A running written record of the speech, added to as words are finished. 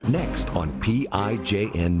Next on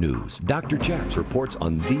PIJN News, Dr. Chaps reports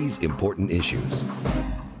on these important issues.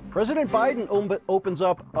 President Biden opens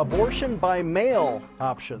up abortion by mail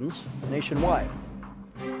options nationwide.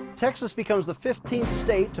 Texas becomes the 15th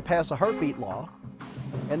state to pass a heartbeat law.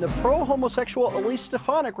 And the pro-homosexual Elise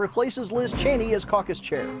Stefanik replaces Liz Cheney as caucus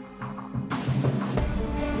chair.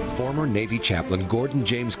 Former Navy chaplain Gordon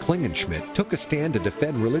James Klingenschmitt took a stand to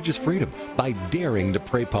defend religious freedom by daring to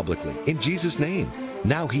pray publicly in Jesus' name.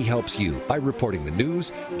 Now he helps you by reporting the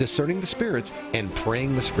news, discerning the spirits, and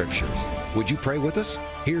praying the scriptures. Would you pray with us?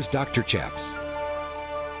 Here's Dr. Chaps.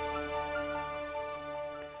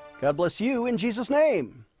 God bless you in Jesus'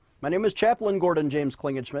 name. My name is Chaplain Gordon James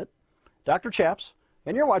Klingenschmitt, Dr. Chaps,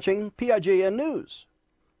 and you're watching PIJN News.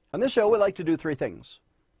 On this show, we like to do three things.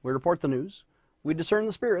 We report the news, we discern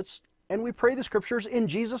the spirits, and we pray the scriptures in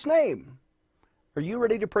Jesus' name. Are you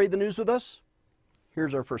ready to pray the news with us?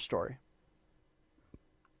 Here's our first story.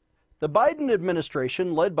 The Biden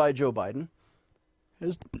administration, led by Joe Biden,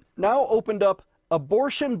 has now opened up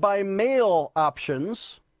abortion by mail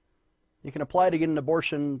options. You can apply to get an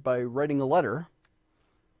abortion by writing a letter,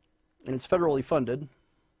 and it's federally funded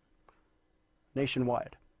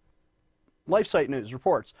nationwide. LifeSite News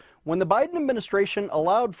reports, when the Biden administration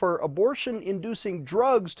allowed for abortion-inducing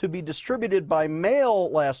drugs to be distributed by mail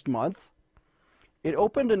last month, it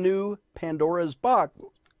opened a new Pandora's box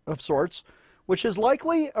of sorts, which is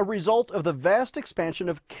likely a result of the vast expansion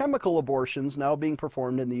of chemical abortions now being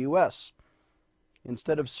performed in the U.S.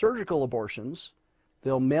 Instead of surgical abortions,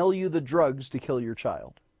 they'll mail you the drugs to kill your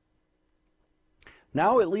child.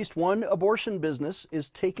 Now at least one abortion business is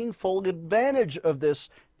taking full advantage of this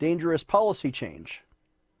dangerous policy change.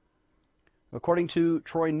 According to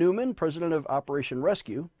Troy Newman, president of Operation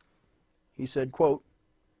Rescue, he said, quote,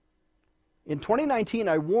 "In 2019,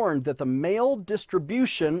 I warned that the mail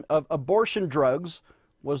distribution of abortion drugs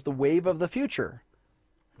was the wave of the future.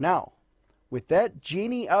 Now, with that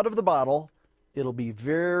genie out of the bottle, it'll be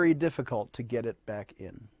very difficult to get it back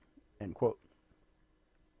in." End quote.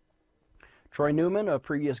 Troy Newman, a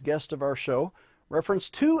previous guest of our show,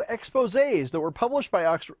 referenced two exposés that were published by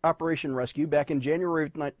Operation Rescue back in January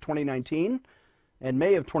of 2019 and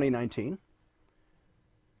May of 2019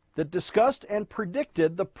 that discussed and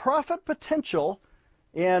predicted the profit potential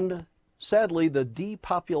and, sadly, the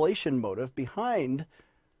depopulation motive behind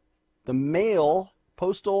the mail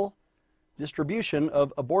postal distribution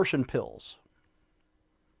of abortion pills.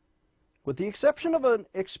 With the exception of an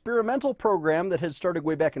experimental program that had started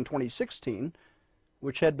way back in 2016,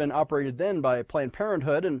 which had been operated then by Planned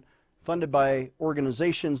Parenthood and funded by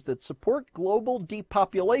organizations that support global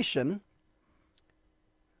depopulation,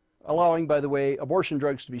 allowing, by the way, abortion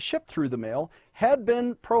drugs to be shipped through the mail, had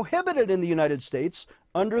been prohibited in the United States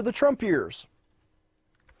under the Trump years.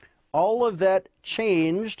 All of that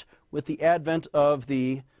changed with the advent of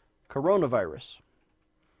the coronavirus.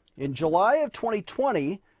 In July of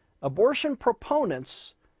 2020, abortion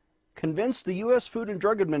proponents convinced the U.S. Food and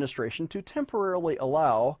Drug Administration to temporarily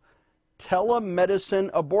allow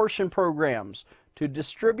telemedicine abortion programs to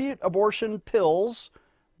distribute abortion pills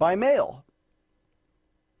by mail.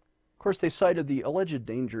 Of course, they cited the alleged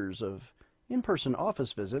dangers of in-person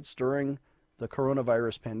office visits during the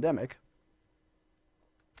coronavirus pandemic.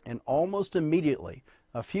 And almost immediately,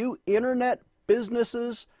 a few internet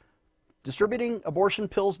businesses distributing abortion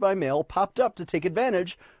pills by mail popped up to take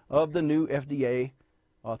advantage of the new FDA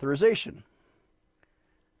authorization.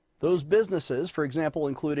 Those businesses, for example,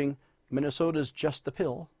 including Minnesota's Just the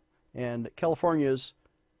Pill and California's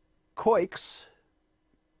Choix,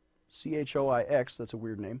 C-H-O-I-X, that's a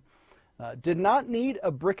weird name, did not need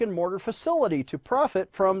a brick-and-mortar facility to profit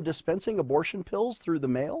from dispensing abortion pills through the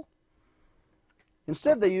mail.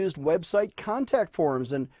 Instead, they used website contact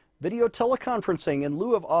forms and video teleconferencing in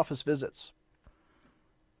lieu of office visits.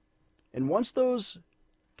 And once those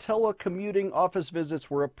telecommuting office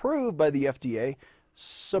visits were approved by the FDA,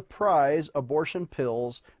 surprise, abortion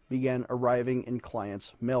pills began arriving in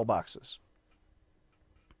clients' mailboxes.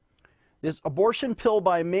 This abortion pill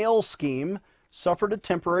by mail scheme suffered a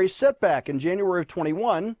temporary setback in January of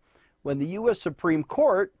 21 when the U.S. Supreme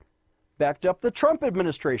Court backed up the Trump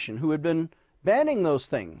administration, who had been banning those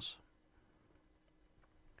things.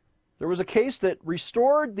 There was a case that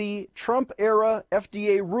restored the Trump-era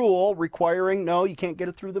FDA rule requiring, no, you can't get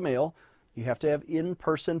it through the mail. You have to have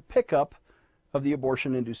in-person pickup of the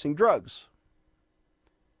abortion-inducing drugs.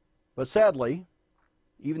 But sadly,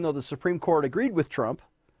 even though the Supreme Court agreed with Trump,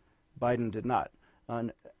 Biden did not.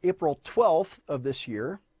 On April 12th of this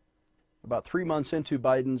year, about 3 months into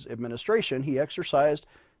Biden's administration, he exercised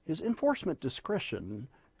his enforcement discretion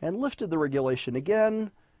and lifted the regulation again,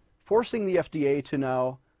 forcing the FDA to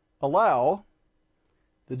now allow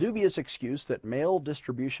the dubious excuse that mail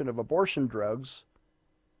distribution of abortion drugs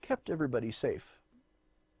kept everybody safe.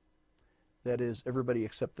 That is, everybody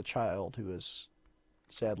except the child, who is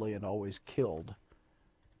sadly and always killed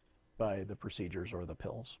by the procedures or the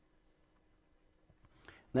pills.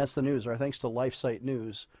 And that's the news. Our thanks to LifeSite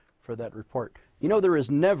News for that report. You know, there is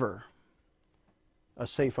never a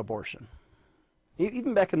safe abortion.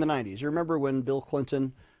 Even back in the 90s. You remember when Bill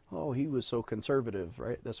Clinton, he was so conservative,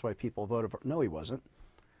 right? That's why people voted for. No, he wasn't.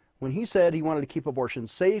 When he said he wanted to keep abortion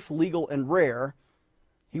safe, legal, and rare,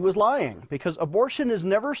 he was lying, because abortion is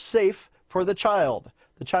never safe for the child.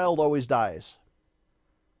 The child always dies.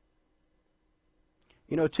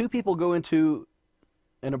 You know, two people go into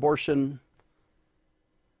an abortion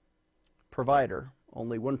provider,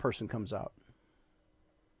 only one person comes out.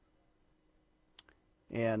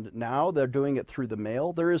 And now they're doing it through the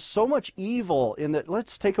mail. There is so much evil in that.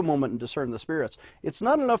 Let's take a moment and discern the spirits. It's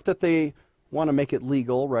not enough that they want to make it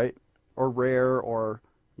legal, right, or rare, or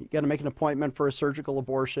you got to make an appointment for a surgical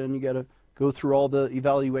abortion. You got to go through all the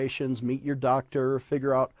evaluations, meet your doctor,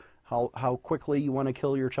 figure out how quickly you want to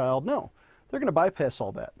kill your child. No, they're going to bypass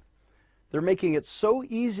all that. They're making it so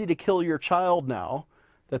easy to kill your child now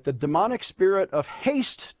that the demonic spirit of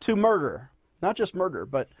haste to murder, not just murder,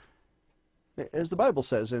 but as the Bible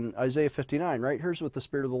says in Isaiah 59, right? Here's what the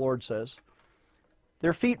Spirit of the Lord says.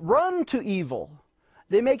 Their feet run to evil.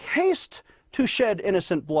 They make haste to shed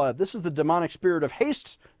innocent blood. This is the demonic spirit of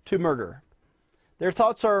haste to murder. Their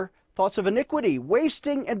thoughts are thoughts of iniquity.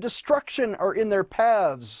 Wasting and destruction are in their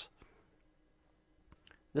paths.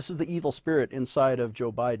 This is the evil spirit inside of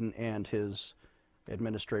Joe Biden and his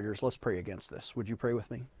administrators. Let's pray against this. Would you pray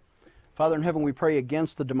with me? Father in heaven, we pray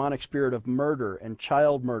against the demonic spirit of murder and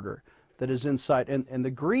child murder that is inside, and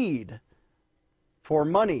the greed for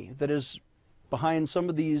money that is behind some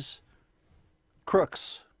of these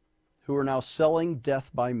crooks who are now selling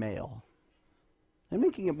death by mail and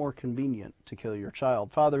making it more convenient to kill your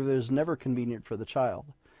child. Father, that is never convenient for the child.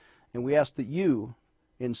 And we ask that you,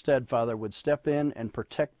 instead, Father, would step in and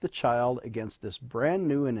protect the child against this brand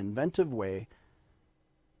new and inventive way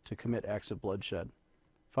to commit acts of bloodshed.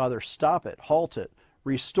 Father, stop it, halt it,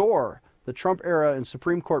 restore the Trump era and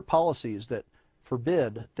Supreme Court policies that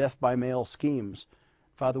forbid death by mail schemes.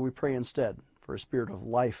 Father, we pray instead for a spirit of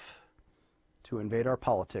life to invade our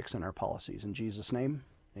politics and our policies. In Jesus' name,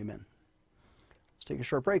 amen. Let's take a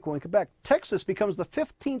short break. When we come back, Texas becomes the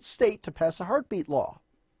 15th state to pass a heartbeat law.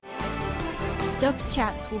 Dr.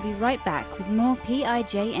 Chaps will be right back with more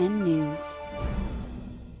PIJN news.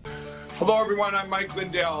 Hello, everyone. I'm Mike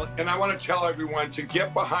Lindell, and I want to tell everyone to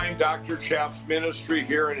get behind Dr. Chaps' ministry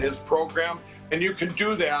here in his program. And you can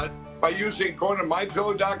do that by going to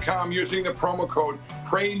MyPillow.com, using the promo code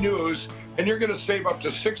PRAYNEWS, and you're going to save up to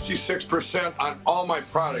 66% on all my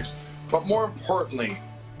products. But more importantly,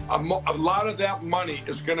 a lot of that money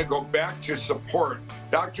is going to go back to support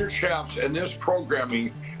Dr. Chaps and this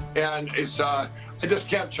programming. And it's I just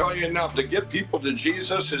can't tell you enough. To get people to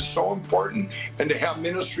Jesus is so important, and to have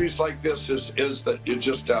ministries like this is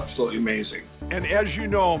just absolutely amazing. And as you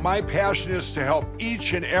know, my passion is to help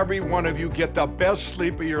each and every one of you get the best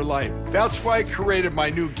sleep of your life. That's why I created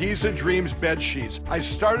my new Giza Dreams bed sheets. I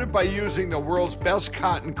started by using the world's best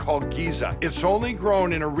cotton called Giza. It's only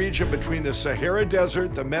grown in a region between the Sahara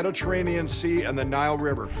Desert, the Mediterranean Sea, and the Nile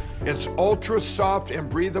River. It's ultra soft and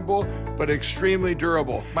breathable, but extremely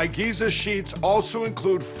durable. My Giza sheets also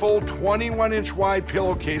include full 21-inch wide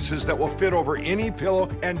pillowcases that will fit over any pillow,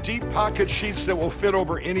 and deep pocket sheets that will fit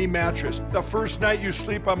over any mattress. The first night you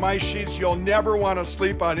sleep on my sheets, you'll never want to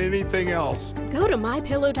sleep on anything else. Go to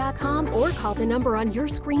MyPillow.com or call the number on your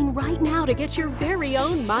screen right now to get your very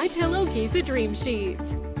own MyPillow Giza Dream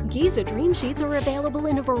Sheets. Giza Dream Sheets are available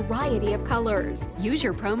in a variety of colors. Use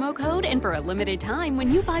your promo code, and for a limited time,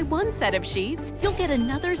 when you buy one set of sheets, you'll get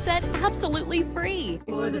another set absolutely free.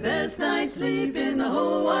 For the best night's sleep in the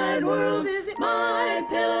whole wide world, visit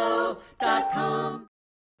MyPillow.com.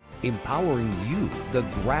 Empowering you, the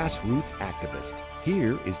grassroots activist.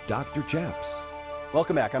 Here is Dr. Chaps.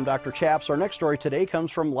 Welcome back. I'm Dr. Chaps. Our next story today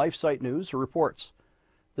comes from LifeSite News, who reports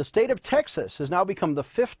the state of Texas has now become the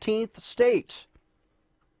 15th state.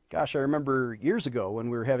 Gosh, I remember years ago when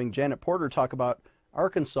we were having Janet Porter talk about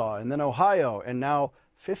Arkansas and then Ohio, and now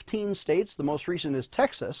 15 states, the most recent is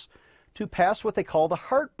Texas, to pass what they call the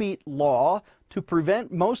heartbeat law to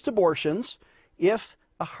prevent most abortions. If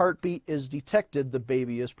a heartbeat is detected, the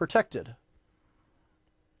baby is protected.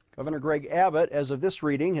 Governor Greg Abbott, as of this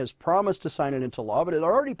reading, has promised to sign it into law, but it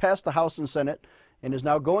already passed the House and Senate and is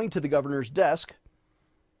now going to the governor's desk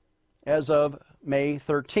as of May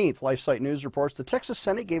 13th. LifeSite News reports the Texas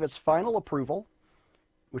Senate gave its final approval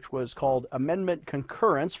which was called Amendment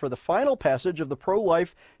Concurrence for the final passage of the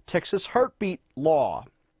pro-life Texas Heartbeat Law.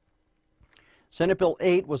 Senate Bill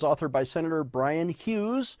 8 was authored by Senator Brian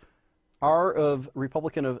Hughes,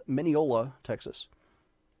 Republican of Mineola, Texas,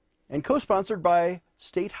 and co-sponsored by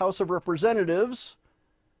State House of Representatives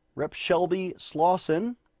Rep. Shelby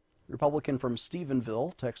Slawson, Republican from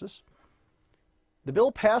Stephenville, Texas. The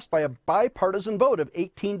bill passed by a bipartisan vote of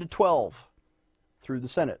 18-12 through the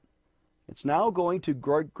Senate. It's now going to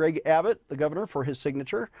Greg Abbott, the governor, for his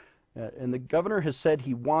signature, and the governor has said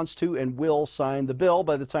he wants to and will sign the bill.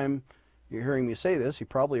 By the time you're hearing me say this, he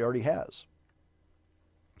probably already has.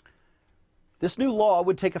 This new law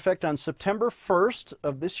would take effect on September 1st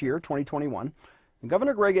of this year, 2021. And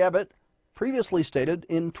Governor Greg Abbott previously stated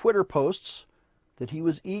in Twitter posts that he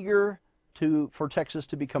was eager for Texas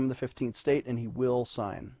to become the 15th state, and he will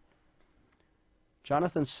sign.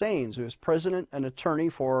 Jonathan Saines, who is president and attorney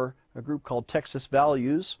for a group called Texas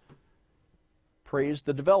Values, praised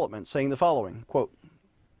the development, saying the following, quote,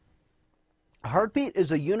 "A heartbeat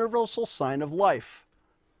is a universal sign of life.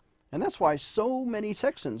 And that's why so many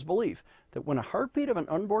Texans believe that when a heartbeat of an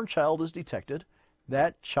unborn child is detected,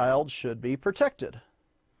 that child should be protected.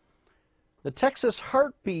 The Texas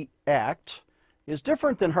Heartbeat Act is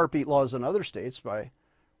different than heartbeat laws in other states by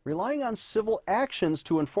relying on civil actions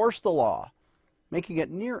to enforce the law, making it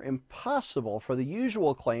near impossible for the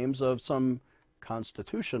usual claims of some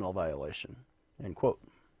constitutional violation." End quote.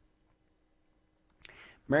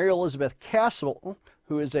 Mary Elizabeth Castle,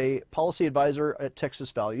 who is a policy advisor at Texas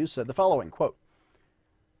Values, said the following, quote,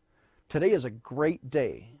 "Today is a great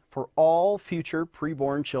day for all future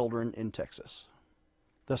preborn children in Texas.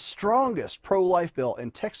 The strongest pro-life bill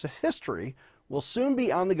in Texas history will soon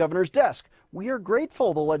be on the governor's desk. We are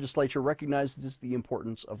grateful the legislature recognizes the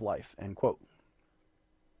importance of life." End quote.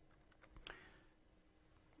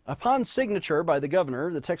 Upon signature by the governor,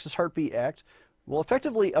 the Texas Heartbeat Act will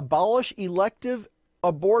effectively abolish elective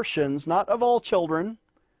abortions, not of all children,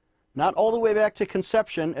 not all the way back to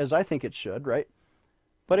conception, as I think it should, right?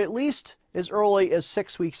 But at least as early as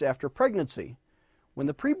 6 weeks after pregnancy, when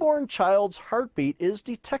the preborn child's heartbeat is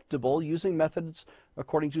detectable using methods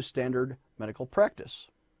according to standard medical practice.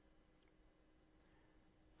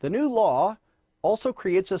 The new law also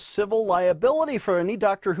creates a civil liability for any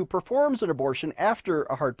doctor who performs an abortion after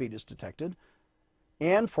a heartbeat is detected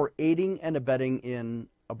and for aiding and abetting in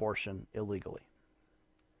abortion illegally.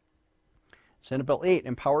 Senate Bill 8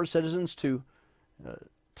 empowers citizens to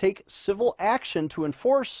take civil action to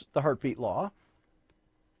enforce the heartbeat law.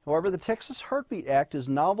 However, the Texas Heartbeat Act is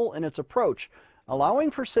novel in its approach, allowing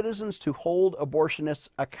for citizens to hold abortionists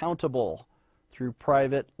accountable through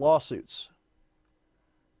private lawsuits.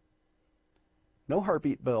 No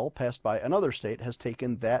heartbeat bill passed by another state has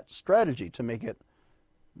taken that strategy to make it,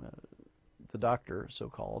 the doctor,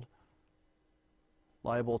 so-called,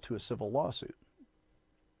 liable to a civil lawsuit.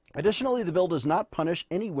 Additionally, the bill does not punish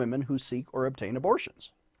any women who seek or obtain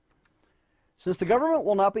abortions. Since the government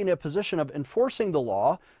will not be in a position of enforcing the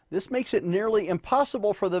law, this makes it nearly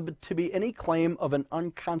impossible for there to be any claim of an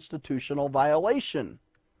unconstitutional violation.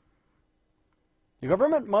 The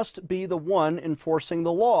government must be the one enforcing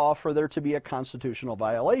the law for there to be a constitutional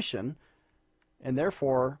violation, and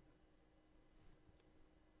therefore,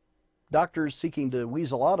 doctors seeking to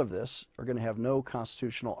weasel out of this are going to have no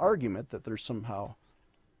constitutional argument that there's somehow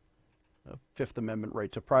a Fifth Amendment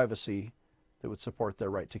right to privacy that would support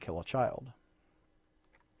their right to kill a child.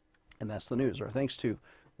 And that's the news. Our thanks to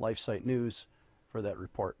LifeSite News for that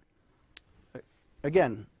report.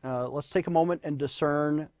 Again, let's take a moment and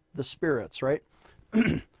discern the spirits, right?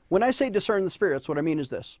 When I say discern the spirits, what I mean is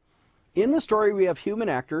this. In the story, we have human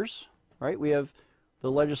actors, right? We have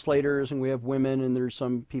the legislators, and we have women, and there's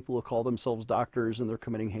some people who call themselves doctors, and they're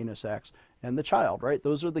committing heinous acts, and the child, right?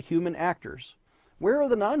 Those are the human actors. Where are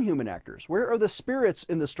the non-human actors? Where are the spirits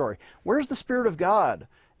in the story? Where's the Spirit of God?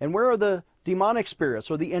 And where are the demonic spirits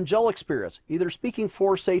or the angelic spirits, either speaking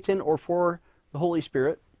for Satan or for the Holy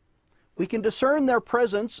Spirit? We can discern their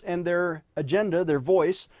presence and their agenda, their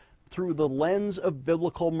voice, through the lens of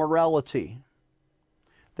biblical morality.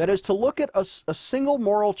 That is, to look at a single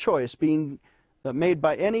moral choice being made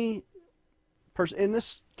by any person. In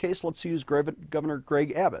this case, let's use Governor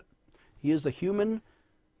Greg Abbott. He is the human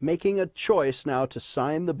making a choice now to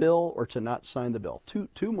sign the bill or to not sign the bill.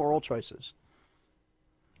 Two moral choices.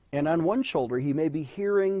 And on one shoulder, he may be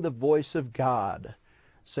hearing the voice of God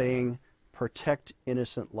saying, protect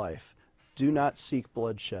innocent life. Do not seek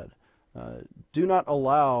bloodshed. Do not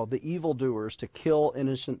allow the evildoers to kill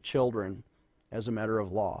innocent children as a matter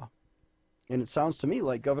of law. And it sounds to me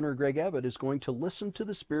like Governor Greg Abbott is going to listen to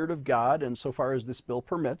the Spirit of God, and so far as this bill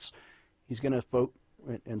permits, he's going to vote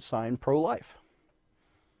and sign pro-life.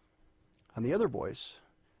 And the other voice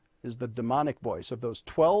is the demonic voice of those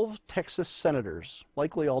 12 Texas senators,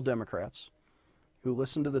 likely all Democrats, who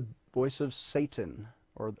listen to the voice of Satan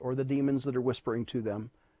or the demons that are whispering to them,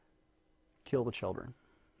 kill the children.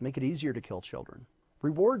 Make it easier to kill children.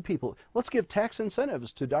 Reward people. Let's give tax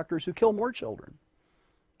incentives to doctors who kill more children.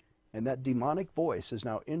 And that demonic voice is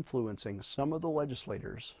now influencing some of the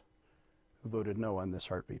legislators who voted no on this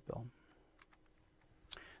heartbeat bill.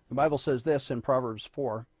 The Bible says this in Proverbs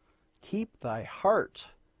 4, keep thy heart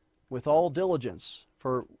with all diligence.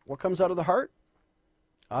 For what comes out of the heart?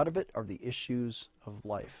 Out of it are the issues of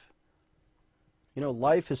life. You know,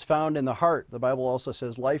 life is found in the heart. The Bible also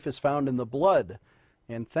says life is found in the blood.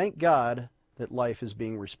 And thank God that life is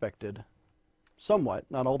being respected somewhat,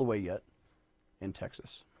 not all the way yet, in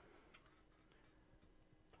Texas.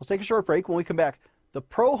 Let's take a short break. When we come back, the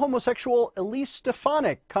pro-homosexual Elise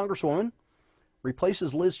Stefanik, Congresswoman,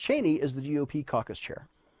 replaces Liz Cheney as the GOP caucus chair.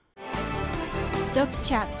 Dr.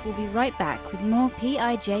 Chaps will be right back with more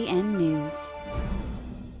PIJN news.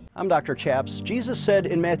 I'm Dr. Chaps. Jesus said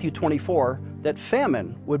in Matthew 24 that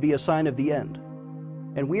famine would be a sign of the end.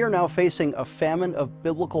 And we are now facing a famine of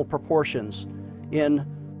biblical proportions in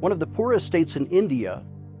one of the poorest states in India,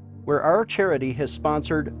 where our charity has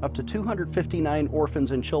sponsored up to 259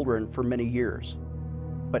 orphans and children for many years.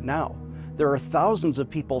 But now, there are thousands of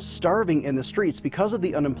people starving in the streets because of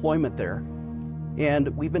the unemployment there, and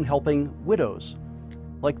we've been helping widows,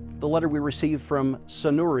 like the letter we received from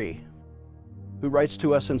Sanuri, who writes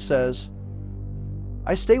to us and says,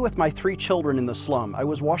 I stay with my 3 children in the slum. I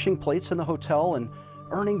was washing plates in the hotel and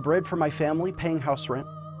earning bread for my family, paying house rent.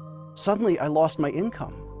 Suddenly, I lost my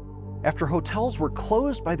income. After hotels were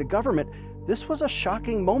closed by the government, this was a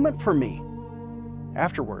shocking moment for me.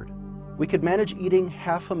 Afterward, we could manage eating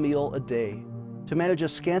half a meal a day to manage a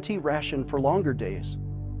scanty ration for longer days.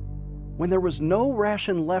 When there was no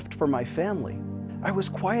ration left for my family, I was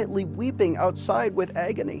quietly weeping outside with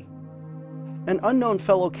agony. An unknown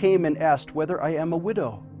fellow came and asked whether I am a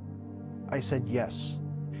widow. I said yes.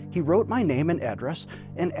 He wrote my name and address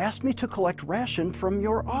and asked me to collect ration from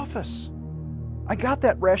your office. I got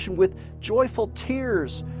that ration with joyful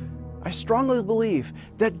tears. I strongly believe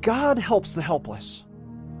that God helps the helpless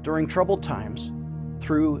during troubled times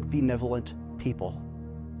through benevolent people.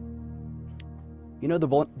 You know,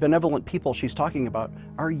 the benevolent people she's talking about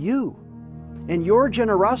are you. And your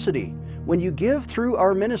generosity, when you give through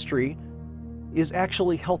our ministry, is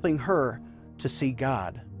actually helping her to see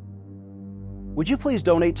God. Would you please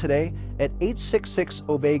donate today at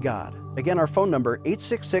 866-OBEY-GOD? Again, our phone number,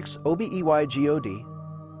 866-OBEYGOD,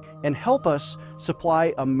 and help us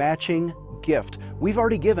supply a matching gift. We've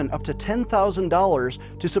already given up to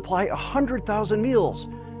 $10,000 to supply 100,000 meals,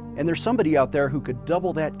 and there's somebody out there who could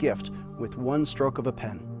double that gift with one stroke of a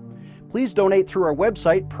pen. Please donate through our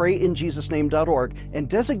website, prayinjesusname.org, and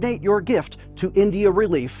designate your gift to India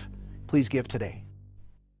Relief. Please give today.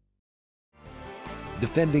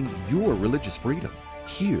 Defending your religious freedom.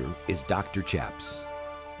 Here is Dr. Chaps.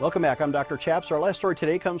 Welcome back. I'm Dr. Chaps. Our last story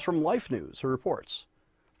today comes from Life News, who reports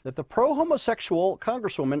that the pro-homosexual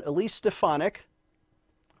Congresswoman Elise Stefanik,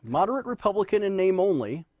 moderate Republican in name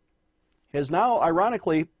only, has now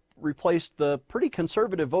ironically replaced the pretty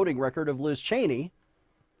conservative voting record of Liz Cheney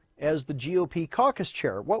as the GOP caucus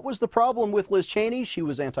chair. What was the problem with Liz Cheney? She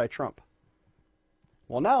was anti-Trump.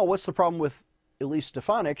 Well, now what's the problem with Elise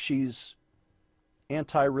Stefanik? She's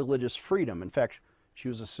anti-religious freedom. In fact, she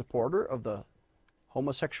was a supporter of the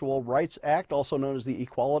Homosexual Rights Act, also known as the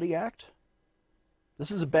Equality Act.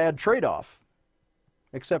 This is a bad trade-off,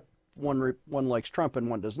 except one likes Trump and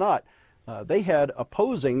one does not. They had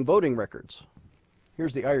opposing voting records.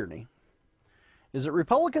 Here's the irony. Is that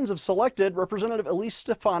Republicans have selected Representative Elise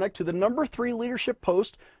Stefanik to the number 3 leadership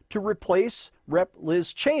post to replace Rep.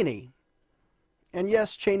 Liz Cheney. And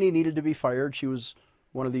yes, Cheney needed to be fired. She was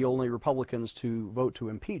one of the only Republicans to vote to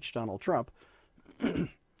impeach Donald Trump.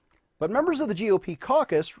 But members of the GOP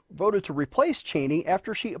caucus voted to replace Cheney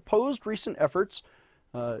after she opposed recent efforts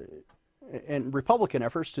and Republican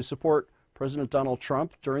efforts to support President Donald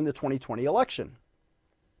Trump during the 2020 election.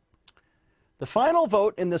 The final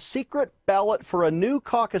vote in the secret ballot for a new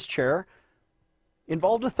caucus chair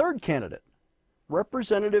involved a third candidate,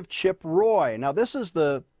 Representative Chip Roy. Now, this is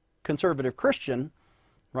the conservative Christian,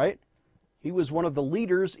 right? He was one of the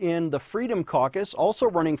leaders in the Freedom Caucus, also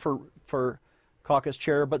running for caucus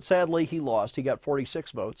chair, but sadly he lost. He got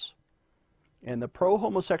 46 votes. And the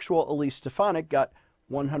pro-homosexual Elise Stefanik got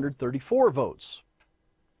 134 votes.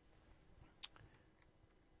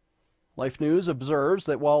 Life News observes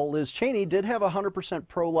that while Liz Cheney did have a 100%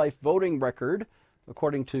 pro-life voting record,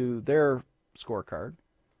 according to their scorecard,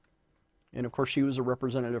 And of course, she was a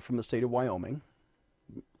representative from the state of Wyoming.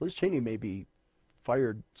 Liz Cheney may be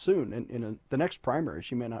fired soon in the next primary.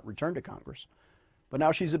 She may not return to Congress. But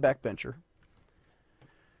now she's a backbencher.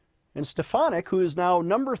 And Stefanik, who is now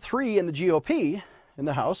number 3 in the GOP in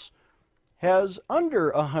the House, has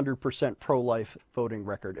under 100% pro-life voting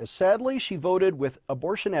record, as sadly she voted with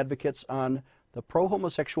abortion advocates on the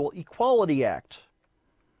Pro-Homosexual Equality Act,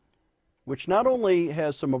 which not only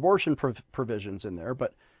has some abortion provisions in there,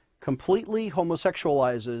 but completely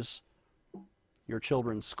homosexualizes your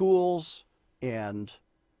children's schools and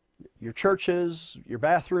your churches, your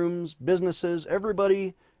bathrooms, businesses.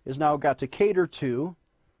 Everybody is now got to cater to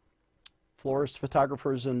florists,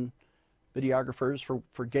 photographers, and videographers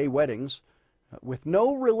for gay weddings with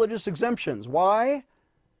no religious exemptions. Why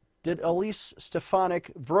did Elise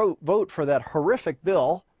Stefanik vote for that horrific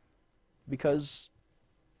bill? Because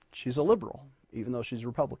she's a liberal, even though she's a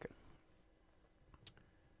Republican.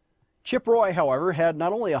 Chip Roy, however, had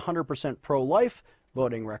not only a 100% pro-life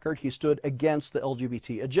voting record, he stood against the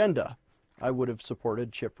LGBT agenda. I would have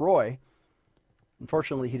supported Chip Roy.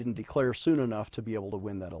 Unfortunately, he didn't declare soon enough to be able to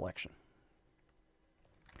win that election.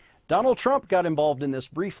 Donald Trump got involved in this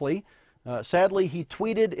briefly. Sadly, he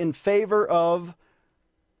tweeted in favor of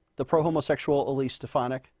the pro-homosexual Elise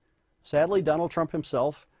Stefanik. Sadly, Donald Trump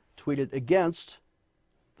himself tweeted against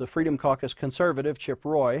the Freedom Caucus conservative Chip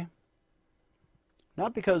Roy,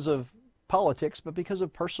 not because of politics, but because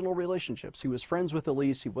of personal relationships. He was friends with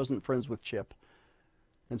Elise, he wasn't friends with Chip.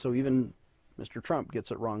 And so even Mr. Trump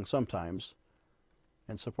gets it wrong sometimes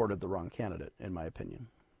and supported the wrong candidate, in my opinion.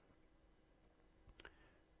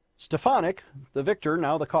 Stefanik, the victor,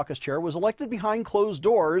 now the caucus chair, was elected behind closed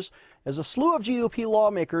doors as a slew of GOP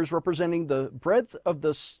lawmakers representing the breadth of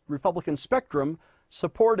the Republican spectrum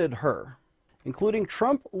supported her, including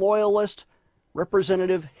Trump loyalist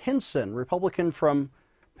Representative Hinson, Republican from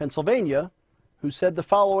Pennsylvania, who said the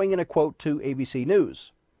following in a quote to ABC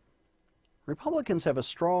News. Republicans have a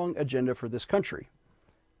strong agenda for this country.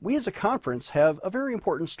 We as a conference have a very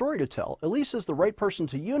important story to tell. Elise is the right person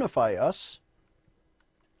to unify us.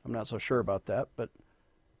 I'm not so sure about that, but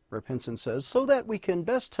Rep. Hinson says, so that we can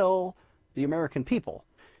best tell the American people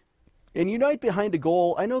and unite behind a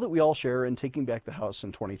goal I know that we all share in taking back the House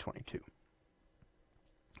in 2022.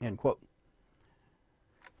 End quote.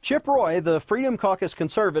 Chip Roy, the Freedom Caucus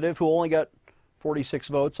conservative who only got 46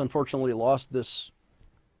 votes, unfortunately lost this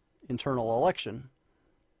internal election.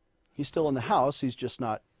 He's still in the House, he's just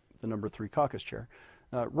not the number 3 caucus chair.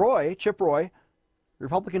 Chip Roy,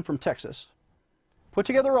 Republican from Texas, put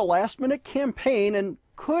together a last-minute campaign and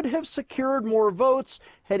could have secured more votes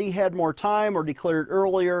had he had more time or declared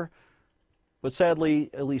earlier. But sadly,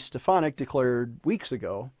 Elise Stefanik declared weeks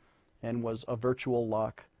ago and was a virtual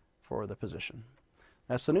lock for the position.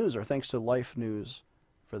 That's the news. Our thanks to Life News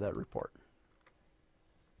for that report.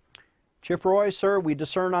 Chip Roy, sir, we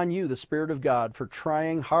discern on you the Spirit of God for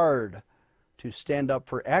trying hard to stand up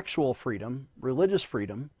for actual freedom, religious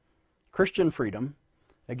freedom, Christian freedom,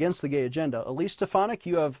 against the gay agenda. Elise Stefanik,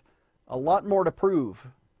 you have a lot more to prove.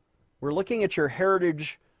 We're looking at your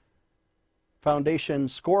Heritage Foundation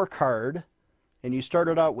scorecard, and you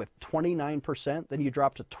started out with 29%, then you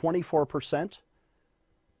dropped to 24%,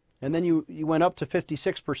 and then you went up to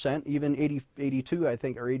 56%, even 82, I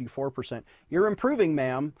think, or 84%. You're improving,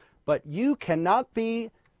 ma'am, but you cannot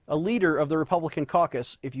be a leader of the Republican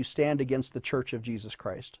caucus if you stand against the Church of Jesus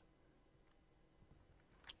Christ.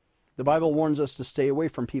 The Bible warns us to stay away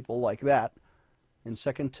from people like that. In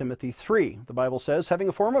 2 Timothy 3, the Bible says, having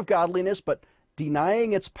a form of godliness, but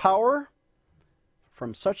denying its power,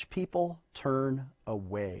 from such people turn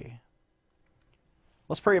away.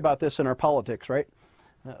 Let's pray about this in our politics, right?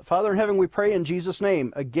 Father in heaven, we pray in Jesus'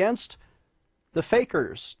 name against the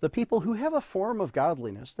fakers, the people who have a form of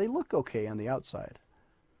godliness. They look okay on the outside,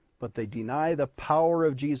 but they deny the power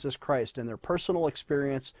of Jesus Christ in their personal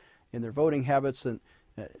experience, in their voting habits, and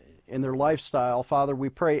in their lifestyle. Father, we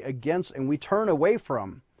pray against and we turn away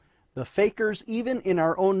from the fakers, even in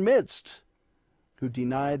our own midst, who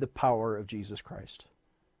deny the power of Jesus Christ.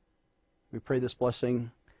 We pray this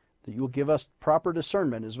blessing that you will give us proper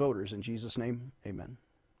discernment as voters. In Jesus' name, amen.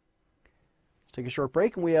 Let's take a short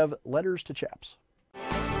break, and we have Letters to Chaps.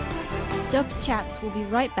 Dr. Chaps will be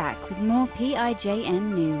right back with more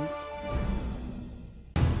PIJN news.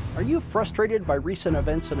 Are you frustrated by recent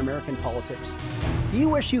events in American politics? Do you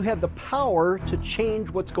wish you had the power to change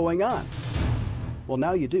what's going on? Well,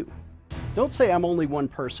 now you do. Don't say I'm only one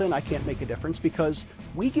person, I can't make a difference, because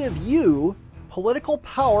we give you political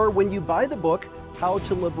power when you buy the book, How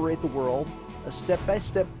to Liberate the World, a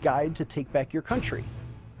step-by-step guide to take back your country.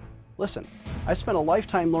 Listen, I spent a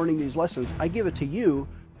lifetime learning these lessons. I give it to you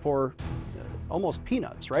for almost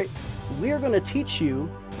peanuts, right? We are going to teach you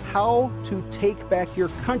how to take back your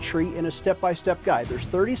country in a step-by-step guide. There's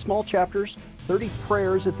 30 small chapters, 30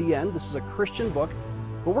 prayers at the end. This is a Christian book,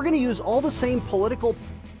 but we're going to use all the same political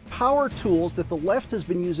power tools that the left has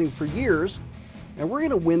been using for years, and we're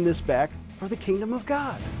going to win this back for the kingdom of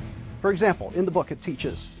God. For example, in the book it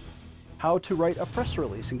teaches how to write a press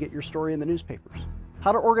release and get your story in the newspapers,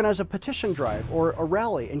 how to organize a petition drive or a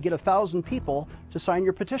rally and get 1,000 people to sign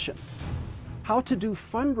your petition, how to do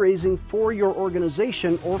fundraising for your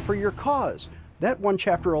organization or for your cause. That one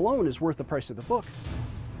chapter alone is worth the price of the book.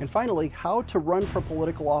 And finally, how to run for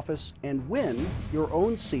political office and win your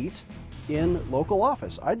own seat in local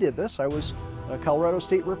office. I did this. I was a Colorado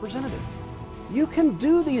State representative. You can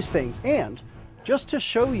do these things, and just to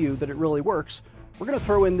show you that it really works, we're going to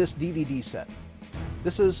throw in this DVD set.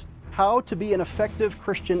 This is How to Be an Effective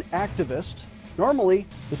Christian Activist. Normally,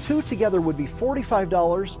 the two together would be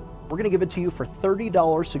 $45. We're going to give it to you for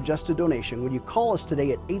 $30 suggested donation when you call us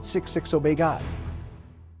today at 866-OBEY-GOD.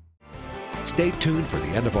 Stay tuned for the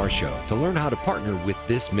end of our show to learn how to partner with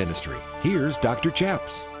this ministry. Here's Dr.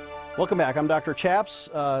 Chaps. Welcome back. I'm Dr. Chaps.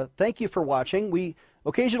 Thank you for watching. We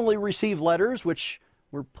occasionally receive letters, which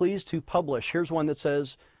we're pleased to publish. Here's one that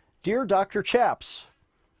says, Dear Dr. Chaps,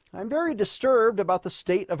 I'm very disturbed about the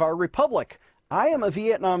state of our republic. I am a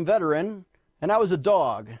Vietnam veteran, and I was a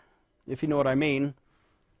dog, if you know what I mean.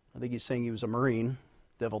 I think he's saying he was a Marine.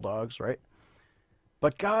 Devil dogs, right?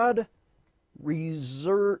 But God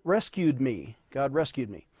rescued me. God rescued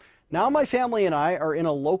me. Now my family and I are in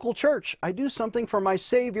a local church. I do something for my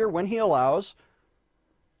Savior when He allows.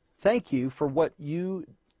 Thank you for what you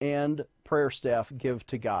and prayer staff give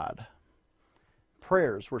to God.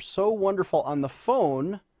 Prayers were so wonderful on the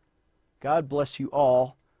phone. God bless you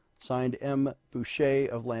all. Signed, M. Boucher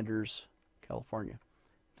of Landers, California.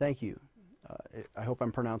 Thank you. I hope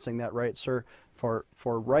I'm pronouncing that right, sir, for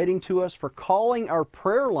writing to us, for calling our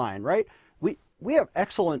prayer line, right? We have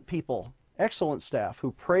excellent people, excellent staff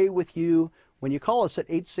who pray with you. When you call us at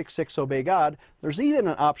 866-OBEY-GOD, there's even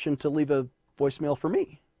an option to leave a voicemail for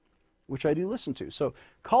me, which I do listen to. So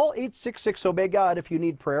call 866-OBEY-GOD if you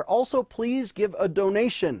need prayer. Also, please give a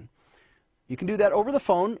donation. You can do that over the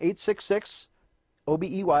phone,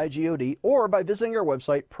 866-OBEY-GOD, or by visiting our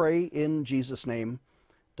website,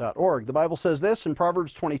 prayinjesusname.org. The Bible says this in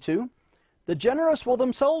Proverbs 22, The generous will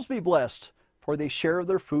themselves be blessed, for they share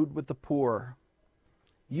their food with the poor.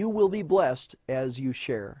 You will be blessed as you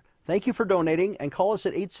share. Thank you for donating, and call us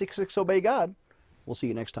at 866-OBEY-GOD. We'll see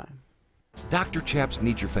you next time. Dr. Chaps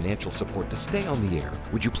needs your financial support to stay on the air.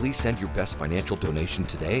 Would you please send your best financial donation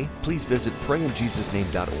today? Please visit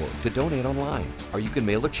prayinjesusname.org to donate online. Or you can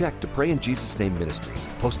mail a check to Pray in Jesus' Name Ministries,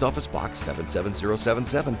 Post Office Box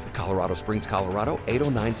 77077, Colorado Springs, Colorado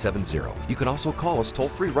 80970. You can also call us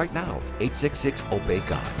toll-free right now,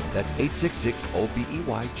 866-OBEY-GOD. That's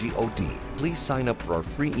 866-OBEY-GOD. Please sign up for our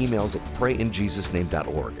free emails at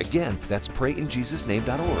prayinjesusname.org. Again, that's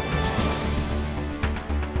prayinjesusname.org.